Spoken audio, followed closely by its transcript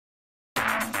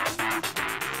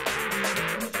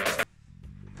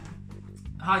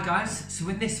Hi guys, so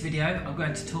in this video I'm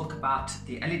going to talk about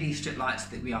the LED strip lights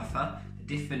that we offer,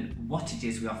 the different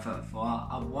wattages we offer for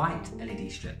our white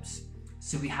LED strips.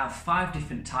 So we have 5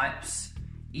 different types,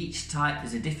 each type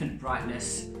is a different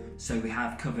brightness, so we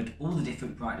have covered all the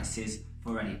different brightnesses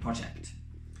for any project.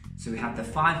 So we have the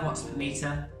 5 watts per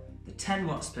meter, the 10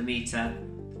 watts per meter,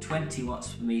 the 20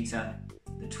 watts per meter,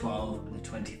 the 12 and the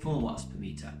 24 watts per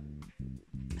meter.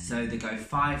 So they go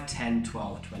 5, 10,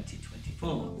 12, 20,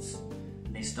 24 watts.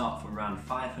 And they start from around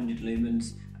 500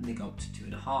 lumens and they go up to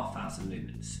 2,500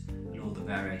 lumens and all the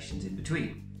variations in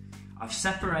between. I've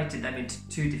separated them into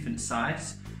 2 different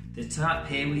sides. The type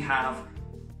here we have,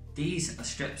 these are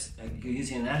strips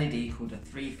using an LED called a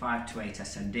 3528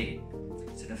 SMD.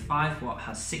 So the 5 watt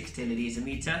has 60 LEDs a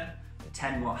meter, the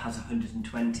 10 watt has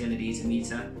 120 LEDs a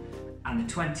meter, and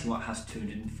the 20 watt has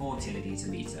 240 LEDs a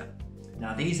meter.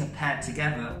 Now these are paired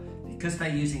together because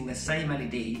they're using the same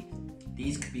LED.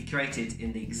 These could be created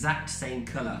in the exact same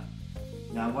colour.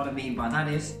 Now what I mean by that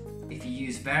is, if you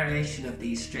use variation of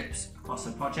these strips across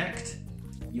a project,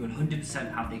 you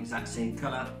 100% have the exact same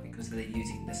colour because they're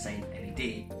using the same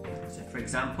LED. So for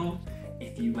example,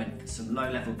 if you went for some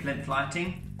low level plinth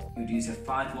lighting, you would use a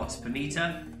 5 watts per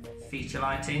meter feature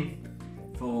lighting.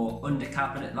 For under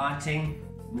cabinet lighting,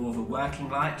 more of a working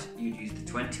light, you'd use the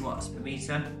 20 watts per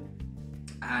meter.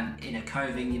 And in a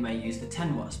coving, you may use the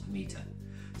 10 watts per meter.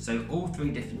 So all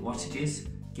 3 different wattages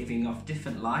giving off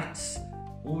different lights,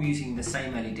 all using the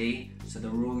same LED, so they're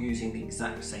all using the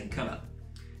exact same colour.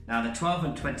 Now the 12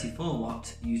 and 24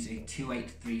 watt use a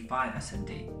 2835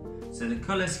 SMD. So the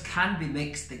colours can be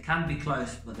mixed, they can be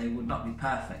close, but they would not be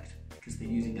perfect because they're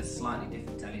using a slightly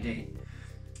different LED.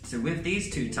 So with these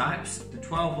 2 types, the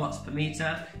 12 watts per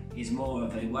meter is more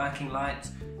of a working light,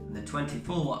 and the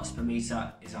 24 watts per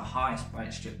meter is our highest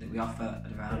bright strip that we offer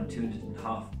at around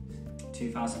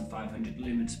 2,500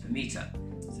 lumens per meter.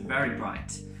 So very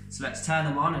bright. So let's turn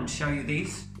them on and show you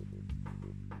these.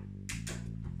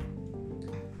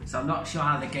 So I'm not sure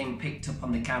how they're getting picked up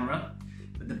on the camera,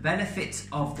 but the benefit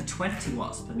of the 20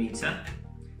 watts per meter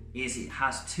is it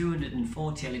has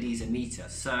 240 LEDs a meter.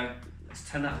 So let's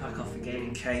turn that back off again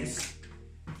in case.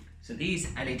 So these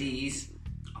LEDs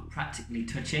are practically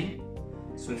touching.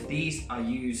 So if these are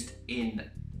used in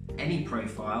any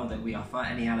profile that we offer,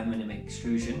 any aluminium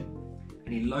extrusion,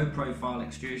 any low profile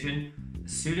extrusion,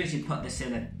 as soon as you put this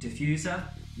in a diffuser,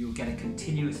 you'll get a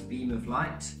continuous beam of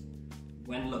light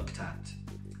when looked at.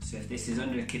 So if this is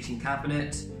under a kitchen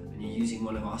cabinet and you're using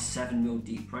one of our 7mm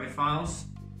deep profiles,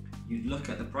 you'd look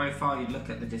at the profile, you'd look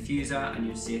at the diffuser and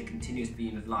you'd see a continuous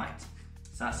beam of light.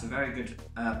 So that's a very good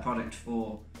product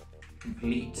for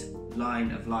complete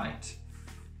line of light.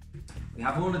 We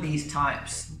have all of these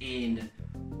types in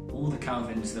all the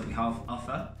Kelvins that we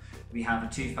offer. We have a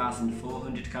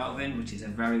 2400 Kelvin, which is a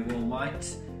very warm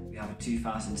white. We have a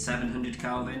 2700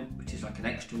 Kelvin, which is like an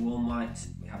extra warm white.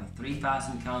 We have a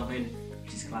 3000 Kelvin,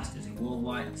 which is classed as a warm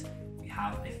white. We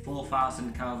have a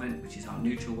 4000 Kelvin, which is our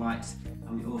neutral white.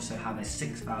 And we also have a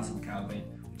 6000 Kelvin,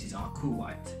 which is our cool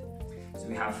white. So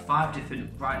we have 5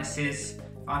 different brightnesses,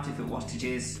 5 different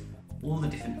wattages, all the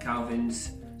different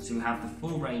Kelvins. So we have the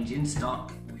full range in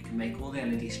stock. We can make all the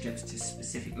LED strips to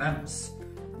specific lengths.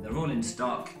 And they're all in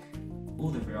stock, all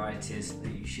the varieties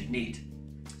that you should need.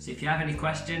 So if you have any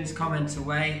questions, comment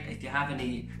away. If you have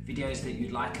any videos that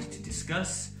you'd like us to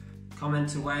discuss,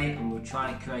 comment away and we'll try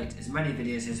and create as many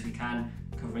videos as we can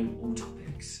covering all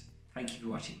topics. Thank you for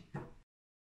watching.